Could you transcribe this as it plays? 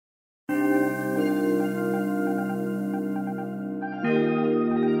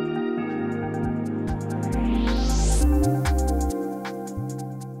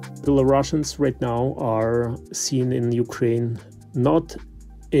Belarusians right now are seen in Ukraine not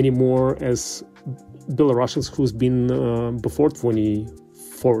anymore as Belarusians who's been before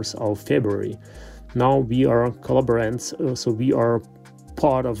 24th of February. Now we are collaborators, so we are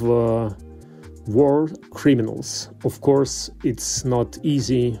part of war criminals. Of course, it's not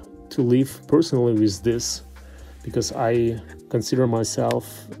easy to live personally with this, because I consider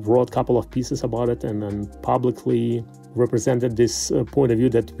myself, wrote a couple of pieces about it and publicly represented this point of view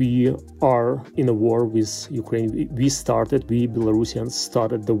that we are in a war with Ukraine. We Belarusians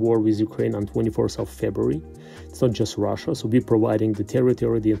started the war with Ukraine on 24th of February. It's not just Russia, so we're providing the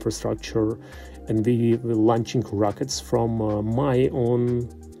territory, the infrastructure, and we're launching rockets from my own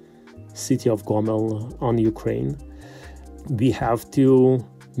city of Gomel on Ukraine. We have to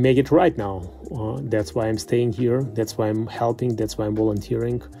make it right now. That's why I'm staying here. That's why I'm helping. That's why I'm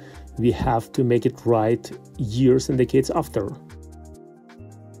volunteering. We have to make it right years and decades after.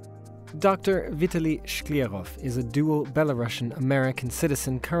 Dr. Vitaly Shklyarov is a dual Belarusian-American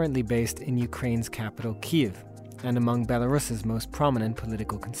citizen currently based in Ukraine's capital, Kyiv, and among Belarus's most prominent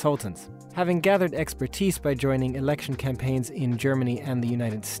political consultants. Having gathered expertise by joining election campaigns in Germany and the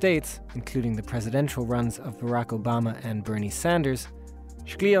United States, including the presidential runs of Barack Obama and Bernie Sanders,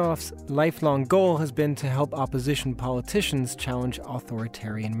 Shklyarov's lifelong goal has been to help opposition politicians challenge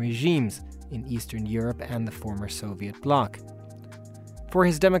authoritarian regimes in Eastern Europe and the former Soviet bloc. For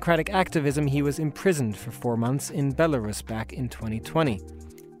his democratic activism, he was imprisoned for 4 months in Belarus back in 2020,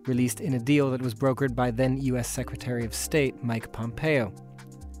 released in a deal that was brokered by then U.S. Secretary of State Mike Pompeo.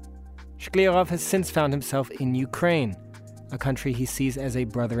 Shklyarov has since found himself in Ukraine, a country he sees as a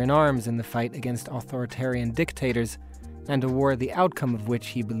brother-in-arms in the fight against authoritarian dictators, and a war the outcome of which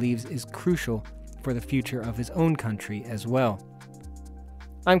he believes is crucial for the future of his own country as well.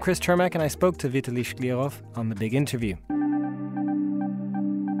 I'm Chris Chermak, and I spoke to Vitaly Shklyarov on The Big Interview.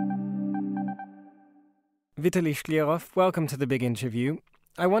 Vitaly Shklyarov, welcome to The Big Interview.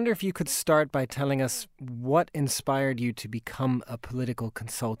 I wonder if you could start by telling us what inspired you to become a political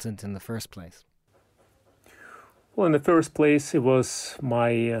consultant in the first place. Well, in the first place, it was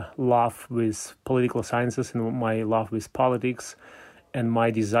my love with political sciences and my love with politics and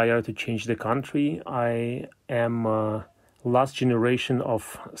my desire to change the country. I am last generation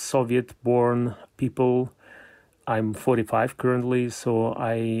of Soviet-born people. I'm 45 currently, so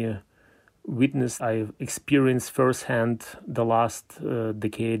I experienced firsthand the last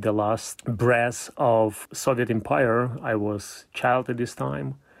decade, the last breath of Soviet Empire. I was a child at this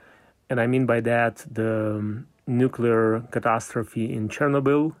time. And I mean by that the nuclear catastrophe in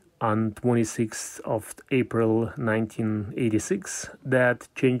Chernobyl on 26th of April 1986 that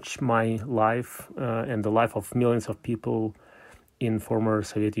changed my life and the life of millions of people in former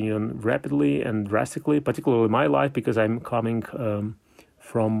Soviet Union rapidly and drastically, particularly my life, because I'm coming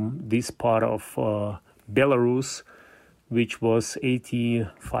from this part of Belarus, which was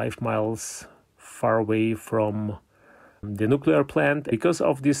 85 miles far away from the nuclear plant. Because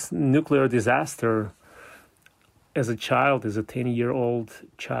of this nuclear disaster, as a child, as a 10-year-old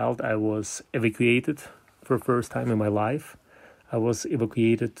child, I was evacuated for the first time in my life. I was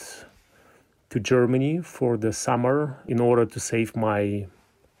evacuated to Germany for the summer in order to save my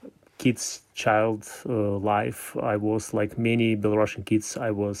kid's child life. I was, like many Belarusian kids,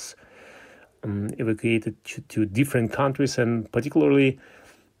 I was evacuated to different countries, and particularly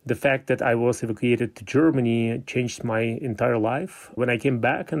the fact that I was evacuated to Germany changed my entire life. When I came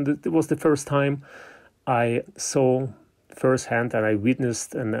back, and it was the first time I saw firsthand and I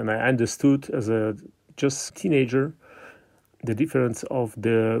witnessed and I understood as a just teenager the difference of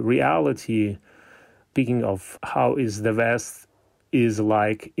the reality, speaking of how is the West is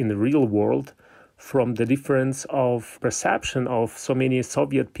like in the real world, from the difference of perception of so many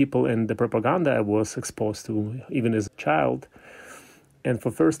Soviet people and the propaganda I was exposed to even as a child. And for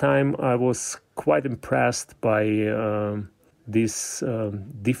the first time, I was quite impressed by this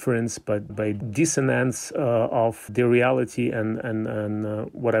difference, but by dissonance of the reality and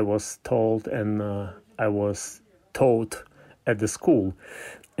what I was told and I was taught at the school.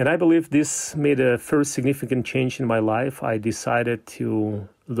 And I believe this made a first significant change in my life. I decided to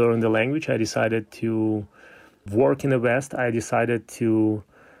learn the language. I decided to work in the West. I decided to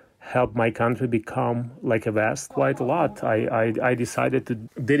help my country become like a West quite a lot. I decided to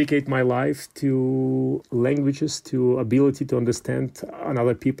dedicate my life to languages, to ability to understand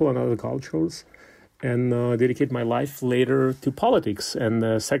another people and other cultures, and dedicate my life later to politics. And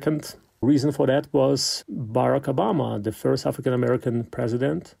the second reason for that was Barack Obama, the first African-American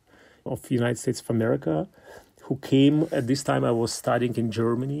president of the United States of America, who came, at this time I was studying in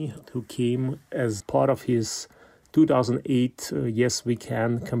Germany, who came as part of his 2008 Yes We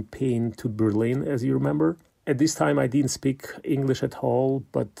Can campaign to Berlin, as you remember. At this time, I didn't speak English at all,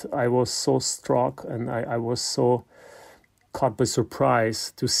 but I was so struck and I was so caught by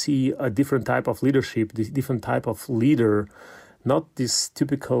surprise to see a different type of leadership, this different type of leader, not this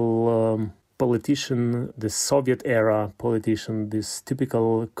typical politician, the Soviet era politician, this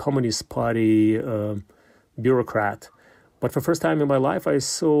typical Communist Party bureaucrat. But for the first time in my life, I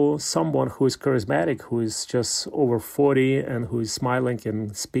saw someone who is charismatic, who is just over 40 and who is smiling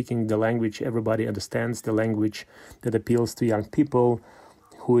and speaking the language everybody understands, the language that appeals to young people,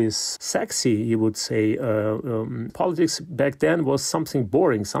 who is sexy, you would say. Politics back then was something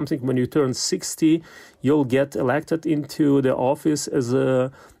boring, something when you turn 60, you'll get elected into the office as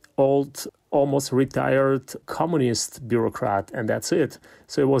a old, almost retired communist bureaucrat, and that's it.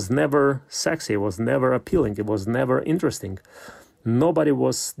 So it was never sexy, it was never appealing, it was never interesting. Nobody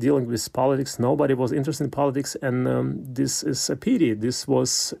was dealing with politics, nobody was interested in politics, and this is a pity. This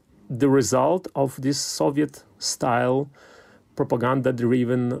was the result of this Soviet-style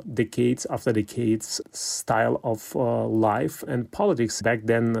propaganda-driven decades after decades style of life and politics. Back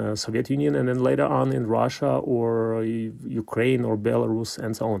then, Soviet Union, and then later on in Russia or Ukraine or Belarus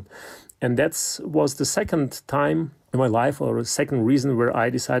and so on. And that was the second time in my life, or the second reason where I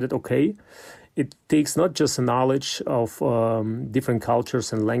decided, okay, it takes not just a knowledge of different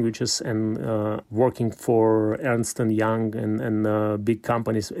cultures and languages and working for Ernst & Young and big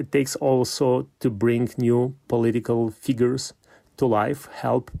companies. It takes also to bring new political figures to life,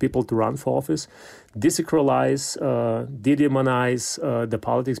 help people to run for office, desacralize, de-demonize the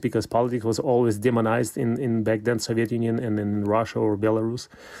politics, because politics was always demonized in back then Soviet Union and in Russia or Belarus,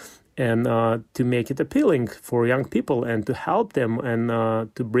 and to make it appealing for young people and to help them and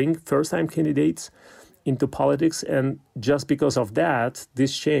to bring first-time candidates into politics. And just because of that,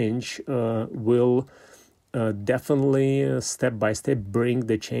 this change will definitely step by step bring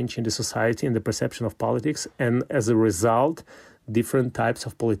the change in the society and the perception of politics. And as a result, different types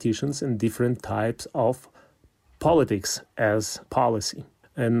of politicians and different types of politics as policy.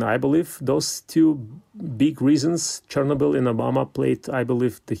 And I believe those two big reasons, Chernobyl and Obama, played, I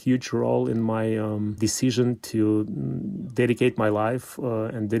believe, the huge role in my decision to dedicate my life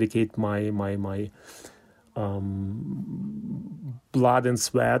and dedicate my blood and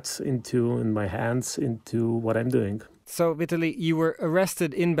sweat in my hands into what I'm doing. So, Vitaly, you were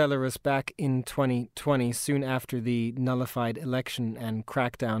arrested in Belarus back in 2020, soon after the nullified election and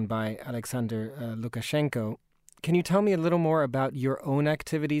crackdown by Alexander Lukashenko. Can you tell me a little more about your own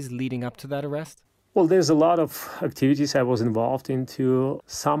activities leading up to that arrest? Well, there's a lot of activities I was involved into.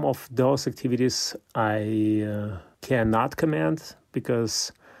 Some of those activities I cannot comment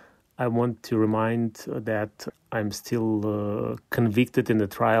because I want to remind that I'm still convicted in the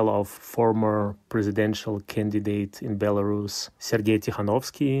trial of former presidential candidate in Belarus, Sergei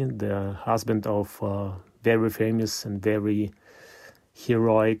Tikhanovsky, the husband of very famous and very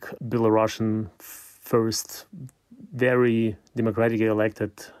heroic Belarusian first very democratically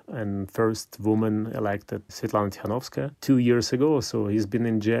elected and first woman elected, Svetlana Tikhanovskaya, 2 years ago. So he's been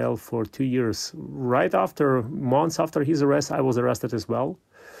in jail for 2 years. Months after his arrest, I was arrested as well.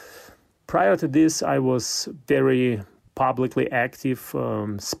 Prior to this, I was very publicly active,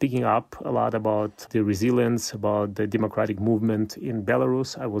 speaking up a lot about the resilience, about the democratic movement in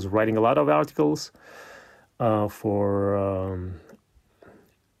Belarus. I was writing a lot of articles for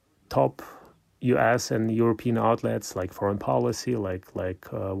top U.S. and European outlets like Foreign Policy, like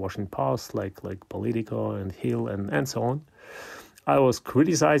Washington Post, like Politico and Hill and so on. I was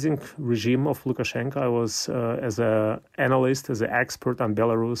criticizing regime of Lukashenko. I was as an analyst, as an expert on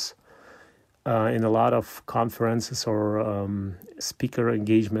Belarus in a lot of conferences or speaker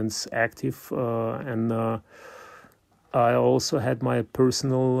engagements active. And I also had my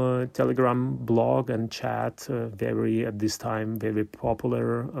personal Telegram blog and chat, at this time, very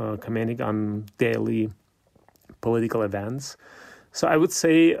popular, commenting on daily political events. So I would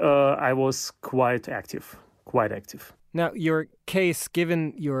say I was quite active. Now, your case,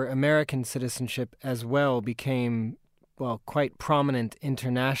 given your American citizenship as well, became, quite prominent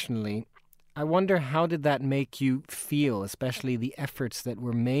internationally. I wonder, how did that make you feel, especially the efforts that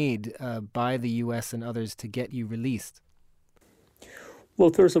were made by the U.S. and others to get you released? Well,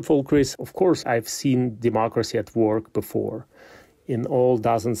 first of all, Chris, of course, I've seen democracy at work before in all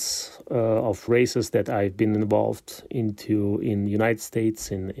dozens of races that I've been involved into in the United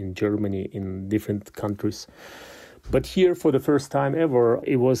States, in Germany, in different countries. But here, for the first time ever,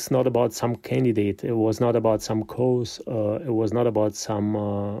 it was not about some candidate. It was not about some cause. It was not about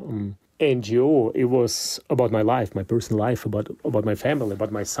some NGO. It was about my life, my personal life, about my family,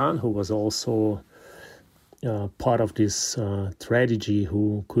 about my son, who was also part of this tragedy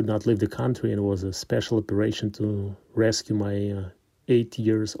who could not leave the country, and it was a special operation to rescue my 8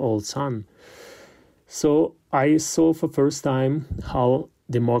 years old son. So I saw for first time how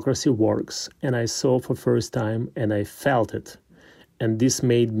democracy works, and I saw for first time and I felt it. And this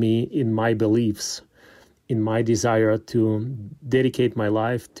made me, in my beliefs, in my desire to dedicate my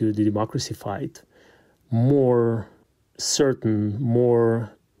life to the democracy fight, more certain,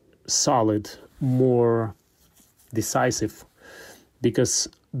 more solid, more decisive, because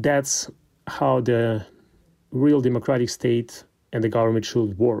that's how the real democratic state and the government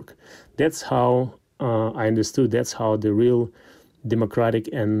should work. That's how I understood. That's how the real democratic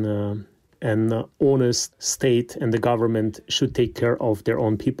and honest state and the government should take care of their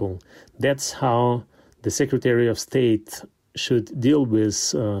own people. That's how the Secretary of State should deal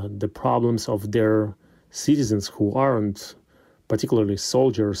with the problems of their citizens who aren't particularly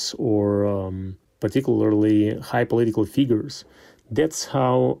soldiers or particularly high political figures. That's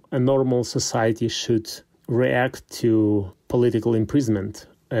how a normal society should react to political imprisonment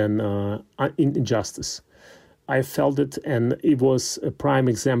and injustice. I felt it, and it was a prime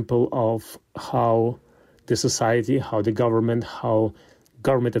example of how the society, how the government, how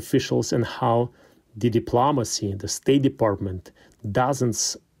government officials, and how the diplomacy, the State Department,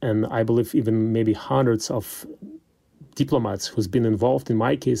 dozens, and I believe even maybe hundreds of diplomats who's been involved in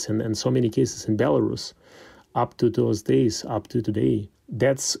my case and so many cases in Belarus up to those days, up to today.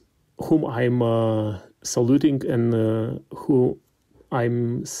 That's whom I'm saluting and who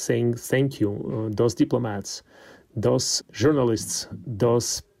I'm saying thank you. Those diplomats, those journalists,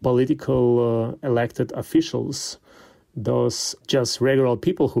 those political elected officials, those just regular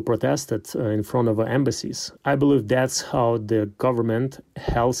people who protested in front of embassies. I believe that's how the government,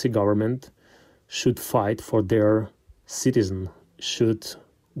 healthy government, should fight for their citizen, should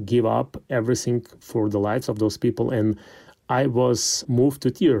give up everything for the lives of those people. And I was moved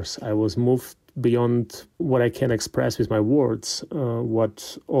to tears. I was moved beyond what I can express with my words,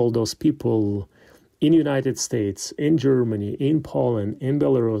 what all those people in the United States, in Germany, in Poland, in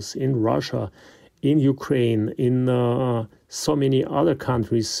Belarus, in Russia, in Ukraine, in so many other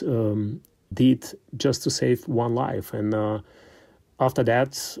countries did just to save one life. And after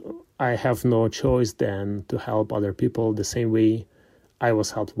that, I have no choice then to help other people the same way I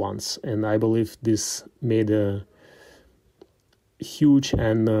was helped once. And I believe this made a huge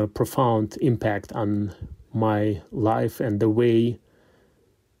and profound impact on my life and the way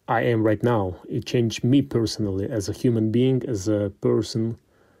I am right now. It changed me personally as a human being, as a person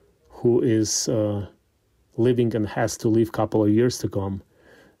who is living and has to live a couple of years to come.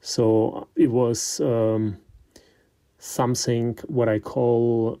 So it was something what I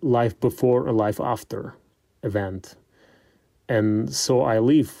call life before and life after event. And so I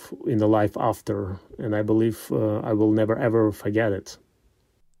live in the life after, and I believe I will never ever forget it.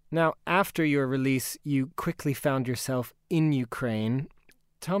 Now, after your release, you quickly found yourself in Ukraine.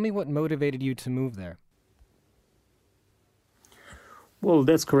 Tell me what motivated you to move there. Well,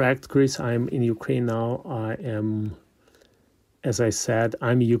 that's correct, Chris. I'm in Ukraine now. I am, as I said,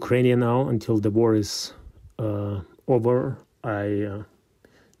 I'm Ukrainian now until the war is over. I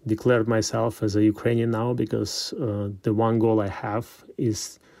declared myself as a Ukrainian now because the one goal I have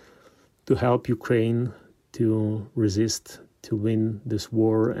is to help Ukraine to resist, to win this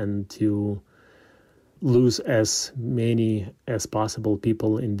war, and to lose as many as possible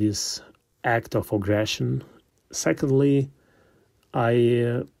people in this act of aggression. Secondly,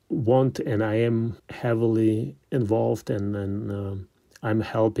 I want and I am heavily involved and I'm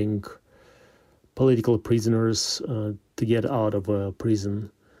helping political prisoners to get out of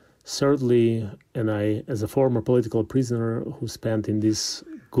prison. Thirdly, and I, as a former political prisoner who spent in this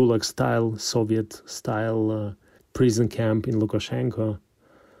Gulag-style, Soviet-style prison camp in Lukashenko,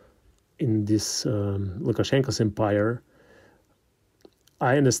 in this Lukashenko's empire,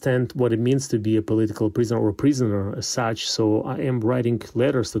 I understand what it means to be a political prisoner or a prisoner as such. So I am writing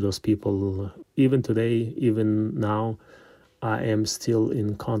letters to those people. Even today, even now, I am still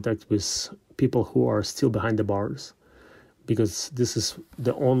in contact with people who are still behind the bars, because this is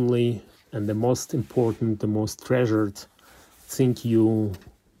the only and the most important, the most treasured thing you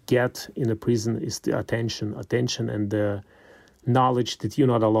get in a prison is the attention and the knowledge that you're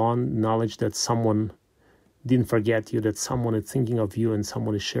not alone, knowledge that someone didn't forget you, that someone is thinking of you and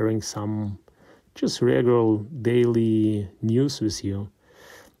someone is sharing some just regular daily news with you.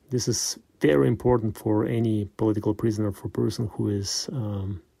 This is very important for any political prisoner, for a person who is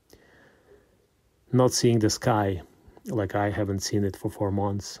not seeing the sky like I haven't seen it for 4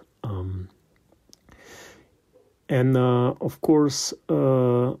 months. And of course,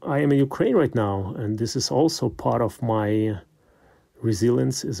 I am in Ukraine right now, and this is also part of my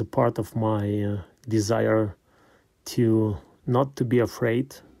resilience, is a part of my desire to not to be afraid,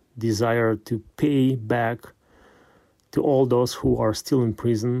 desire to pay back to all those who are still in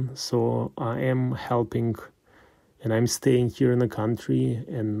prison. So I am helping, and I'm staying here in the country,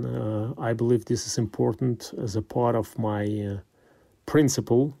 and I believe this is important as a part of my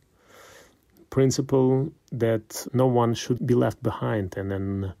principle that no one should be left behind. And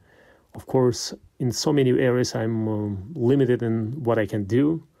then, of course, in so many areas I'm limited in what I can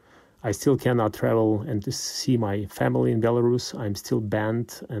do. I still cannot travel and to see my family in Belarus. I'm still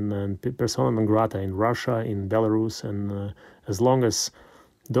banned and persona non grata in Russia, in Belarus, and as long as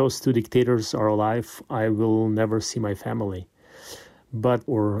those two dictators are alive, I will never see my family,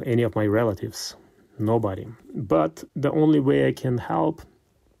 or any of my relatives, nobody. But the only way I can help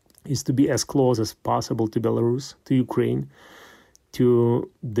is to be as close as possible to Belarus, to Ukraine, to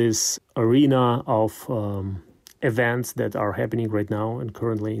this arena of events that are happening right now and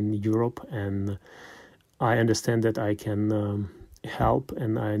currently in Europe. And I understand that I can help,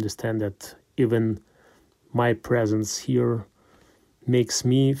 and I understand that even my presence here makes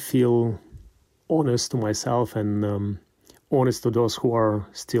me feel honest to myself and honest to those who are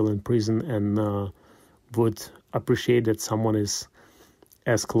still in prison, and would appreciate that someone is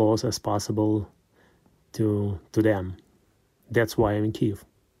as close as possible to them. That's why I'm in Kyiv.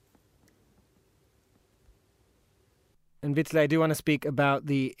 And Vital, I do want to speak about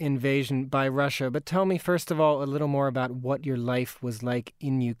the invasion by Russia, but tell me first of all a little more about what your life was like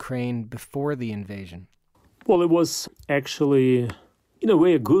in Ukraine before the invasion. Well, it was actually, in a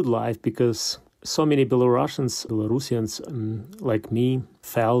way, a good life, because so many Belarusians like me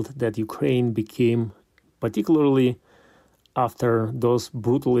felt that Ukraine became, particularly after those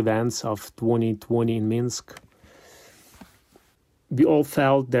brutal events of 2020 in Minsk, we all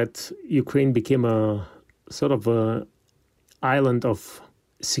felt that Ukraine became a sort of a island of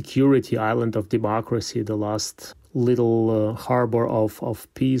security, island of democracy, the last little harbor of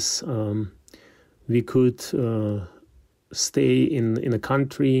peace. We could stay in a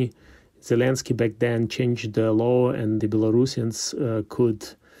country. Zelensky back then changed the law, and the Belarusians could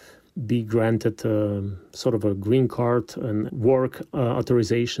be granted sort of a green card and work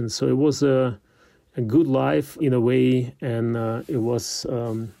authorization. So it was a good life in a way, and it was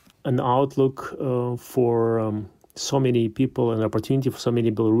an outlook for so many people, an opportunity for so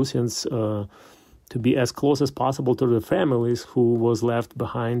many Belarusians to be as close as possible to their families who was left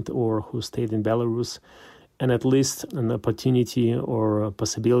behind or who stayed in Belarus, and at least an opportunity or a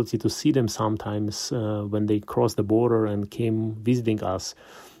possibility to see them sometimes when they crossed the border and came visiting us.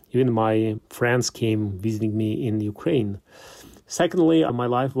 Even my friends came visiting me in Ukraine. Secondly, my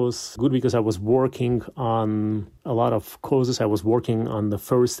life was good because I was working on a lot of causes. I was working on the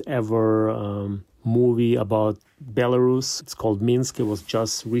first ever movie about Belarus. It's called Minsk. It was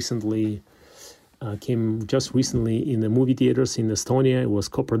came just recently in the movie theaters in Estonia. It was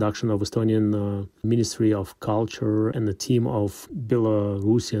co-production of Estonian Ministry of Culture and a team of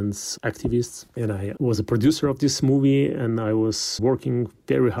Belarusian activists. And I was a producer of this movie, and I was working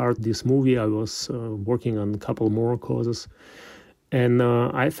very hard this movie. I was working on a couple more causes. And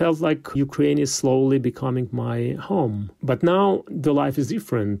I felt like Ukraine is slowly becoming my home. But now the life is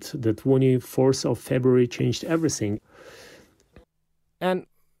different. The 24th of February changed everything. And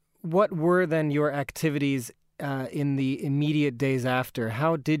what were then your activities in the immediate days after?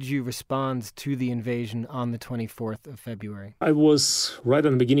 How did you respond to the invasion on the 24th of February? I was, right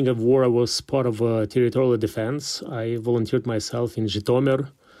at the beginning of war, I was part of territorial defense. I volunteered myself in Zhytomyr,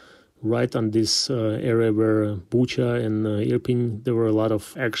 right on this area where Bucha and Irpin, there were a lot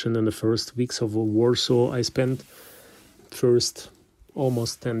of action in the first weeks of war. So I spent first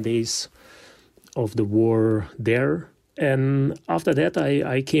almost 10 days of the war there. And after that,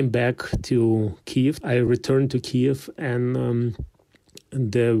 I came back to Kyiv. I returned to Kyiv, and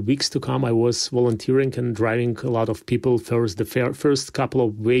the weeks to come, I was volunteering and driving a lot of people. First couple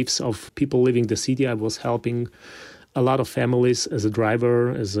of waves of people leaving the city, I was helping a lot of families as a driver,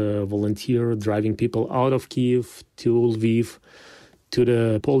 as a volunteer, driving people out of Kyiv to Lviv, to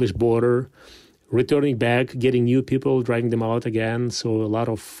the Polish border, returning back, getting new people, driving them out again. So a lot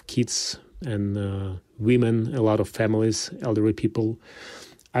of kids and women, a lot of families, elderly people.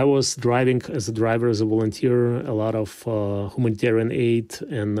 I was driving as a driver, as a volunteer, a lot of humanitarian aid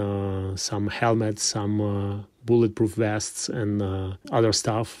and some helmets, some bulletproof vests and other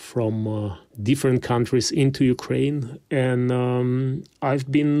stuff from different countries into Ukraine. And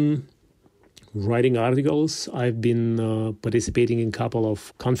I've been writing articles. I've been participating in a couple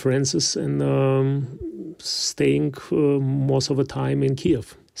of conferences and staying most of the time in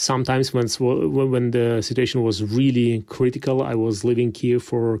Kiev. Sometimes when the situation was really critical, I was leaving Kiev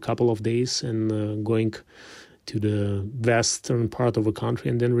for a couple of days and going to the western part of the country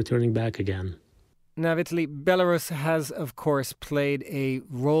and then returning back again. Now, Vitaly, Belarus has, of course, played a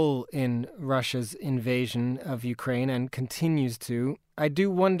role in Russia's invasion of Ukraine and continues to. I do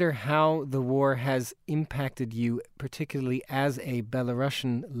wonder how the war has impacted you, particularly as a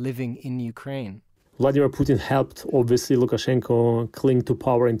Belarusian living in Ukraine. Vladimir Putin helped, obviously, Lukashenko cling to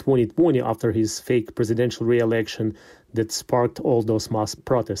power in 2020 after his fake presidential re-election that sparked all those mass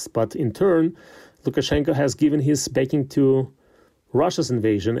protests. But in turn, Lukashenko has given his backing to Russia's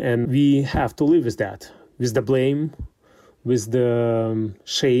invasion, and we have to live with that, with the blame, with the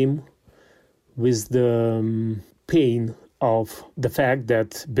shame, with the pain of the fact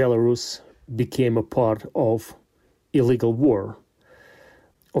that Belarus became a part of illegal war.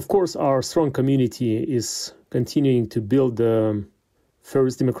 Of course, our strong community is continuing to build the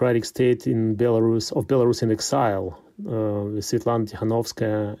first democratic state in Belarus, of Belarus in exile, with Svetlana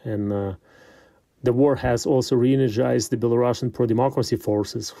Tikhanovskaya, and the war has also re-energized the Belarusian pro-democracy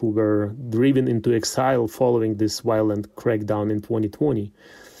forces who were driven into exile following this violent crackdown in 2020.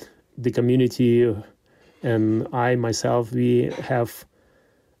 The community and I myself, we have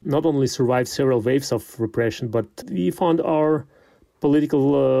not only survived several waves of repression, but we found our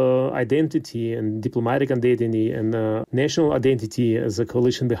political identity and diplomatic identity and national identity as a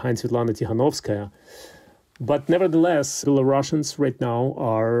coalition behind Svetlana Tikhanovskaya. But nevertheless, Belarusians right now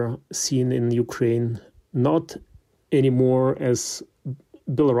are seen in Ukraine not anymore as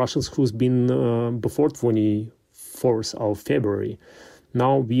Belarusians who's been before 24th of February.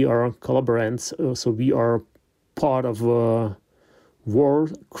 Now we are collaborators, so we are part of war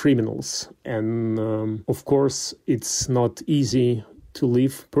criminals. And of course, it's not easy to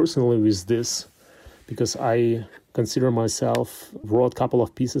live personally with this, because I consider myself, wrote a couple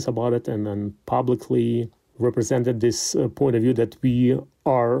of pieces about it and then publicly represented this point of view that we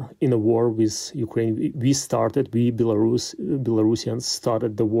are in a war with Ukraine. We Belarusians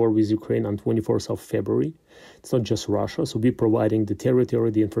started the war with Ukraine on 24th of February. It's not just Russia. So we're providing the territory,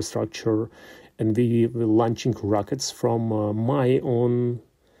 the infrastructure, and we were launching rockets from my own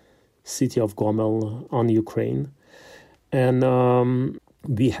city of Gomel on Ukraine. And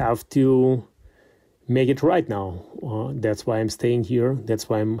we have to make it right now. That's why I'm staying here. That's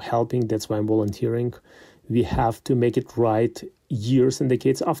why I'm helping. That's why I'm volunteering. We have to make it right years and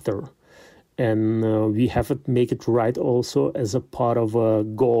decades after. And we have to make it right also as a part of a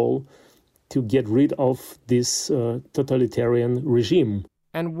goal to get rid of this totalitarian regime.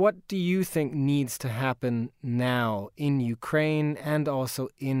 And what do you think needs to happen now in Ukraine and also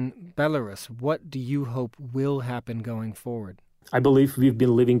in Belarus? What do you hope will happen going forward? I believe we've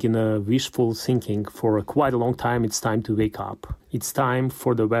been living in a wishful thinking for quite a long time. It's time to wake up. It's time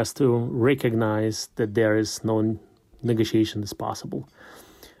for the West to recognize that there is no negotiation is possible,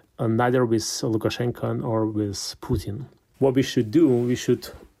 neither with Lukashenko nor with Putin. What we should do, we should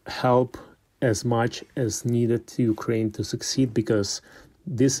help as much as needed to Ukraine to succeed, because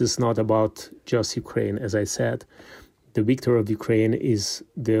this is not about just Ukraine. As I said, the victory of Ukraine is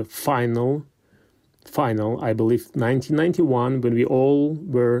the final, I believe, 1991, when we all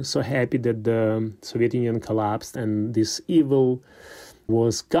were so happy that the Soviet Union collapsed and this evil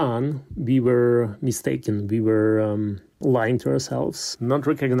was gone. We were mistaken. We were lying to ourselves, not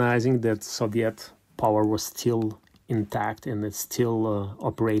recognizing that Soviet power was still intact and it's still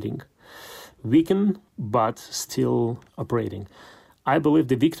operating. Weakened, but still operating. I believe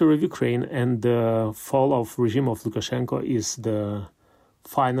the victory of Ukraine and the fall of regime of Lukashenko is the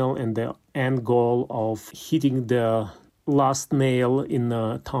final and the end goal of hitting the last nail in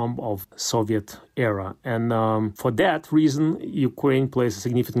the tomb of Soviet era. And for that reason, Ukraine plays a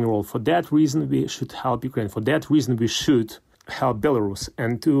significant role. For that reason, we should help Ukraine. For that reason, we should help Belarus.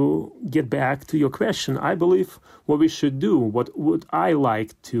 And to get back to your question, I believe what we should do, what would I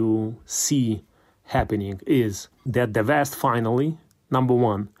like to see happening, is that the West finally, number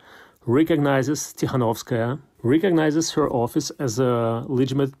one, recognizes Tikhanovskaya, recognizes her office as a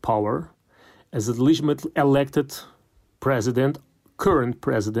legitimate power, as a legitimate elected president, current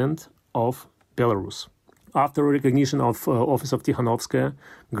president of Belarus. After recognition of office of Tikhanovskaya,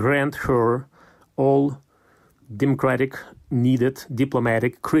 grant her all democratic needed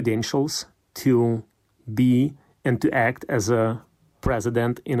diplomatic credentials to be and to act as a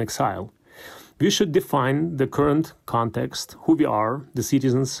president in exile. We should define the current context, who we are, the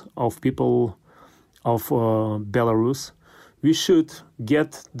citizens of people of Belarus. We should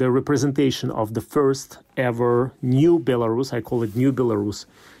get the representation of the first ever new Belarus, I call it new Belarus,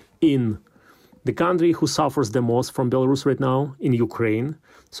 in the country who suffers the most from Belarus right now in Ukraine.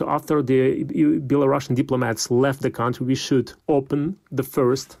 So after the Belarusian diplomats left the country, we should open the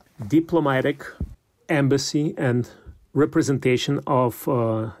first diplomatic embassy and representation of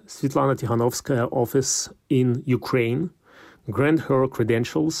Svetlana Tikhanovskaya office in Ukraine, grant her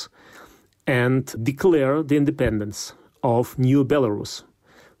credentials, and declare the independence of New Belarus.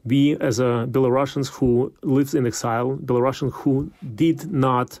 We, as Belarusians who lives in exile, Belarusians who did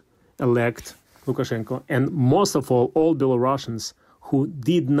not elect Lukashenko, and most of all Belarusians who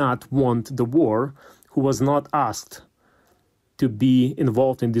did not want the war, who was not asked to be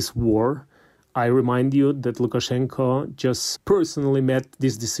involved in this war. I remind you that Lukashenko just personally made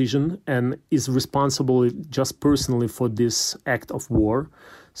this decision and is responsible just personally for this act of war.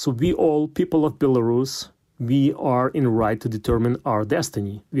 So we all, people of Belarus, we are in right to determine our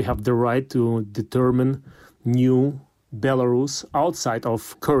destiny. We have the right to determine new Belarus outside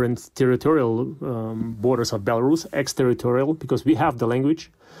of current territorial borders of Belarus, exterritorial, because we have the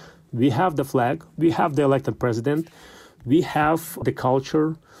language, we have the flag, we have the elected president, we have the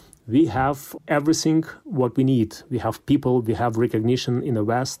culture, we have everything what we need. We have people, we have recognition in the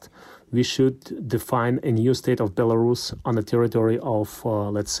West. We should define a new state of Belarus on the territory of,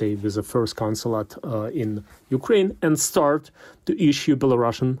 let's say, with the first consulate in Ukraine, and start to issue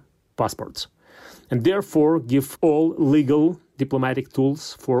Belarusian passports. And therefore give all legal diplomatic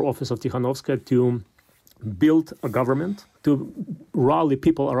tools for Office of Tikhanovskaya to build a government, to rally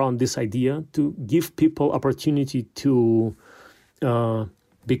people around this idea, to give people opportunity to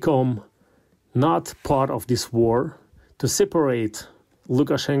become not part of this war, to separate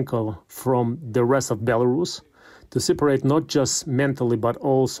Lukashenko from the rest of Belarus, to separate not just mentally but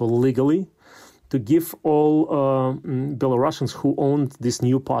also legally, to give all Belarusians who own this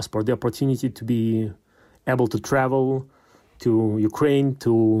new passport the opportunity to be able to travel to Ukraine,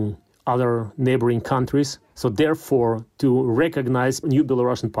 to other neighboring countries. So therefore, to recognize a new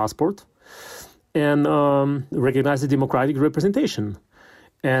Belarusian passport and recognize the democratic representation.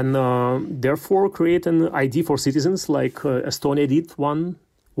 And therefore create an ID for citizens like Estonia did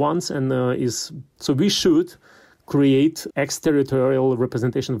once. And so we should create exterritorial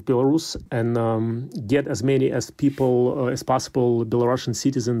representation of Belarus and get as many as people as possible, Belarusian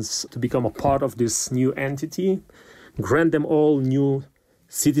citizens, to become a part of this new entity, grant them all new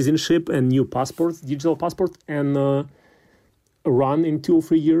citizenship and new passports, digital passport, and run in 2 or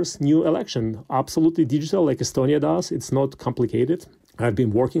 3 years new election. Absolutely digital, like Estonia does. It's not complicated. I've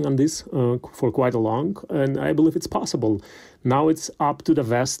been working on this for quite a long, and I believe it's possible. Now it's up to the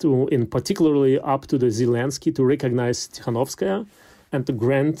West, and particularly up to the Zelensky, to recognize Tikhanovskaya and to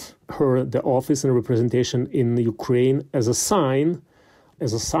grant her the office and representation in Ukraine as a sign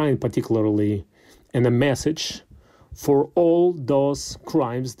particularly, and a message for all those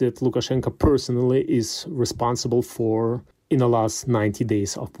crimes that Lukashenko personally is responsible for in the last 90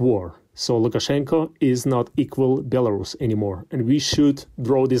 days of war. So Lukashenko is not equal Belarus anymore. And we should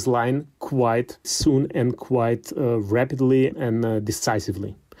draw this line quite soon and quite rapidly and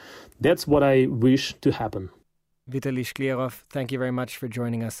decisively. That's what I wish to happen. Vitaly Shklerov, thank you very much for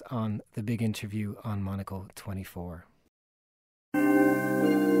joining us on The Big Interview on Monocle 24.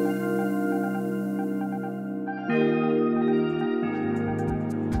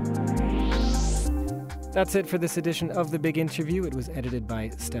 That's it for this edition of The Big Interview. It was edited by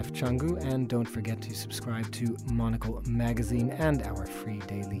Steph Changu, and don't forget to subscribe to Monocle Magazine and our free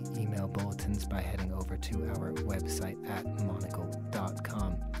daily email bulletins by heading over to our website at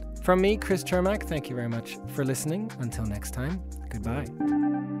monocle.com. From me, Chris Chermak, thank you very much for listening. Until next time, goodbye.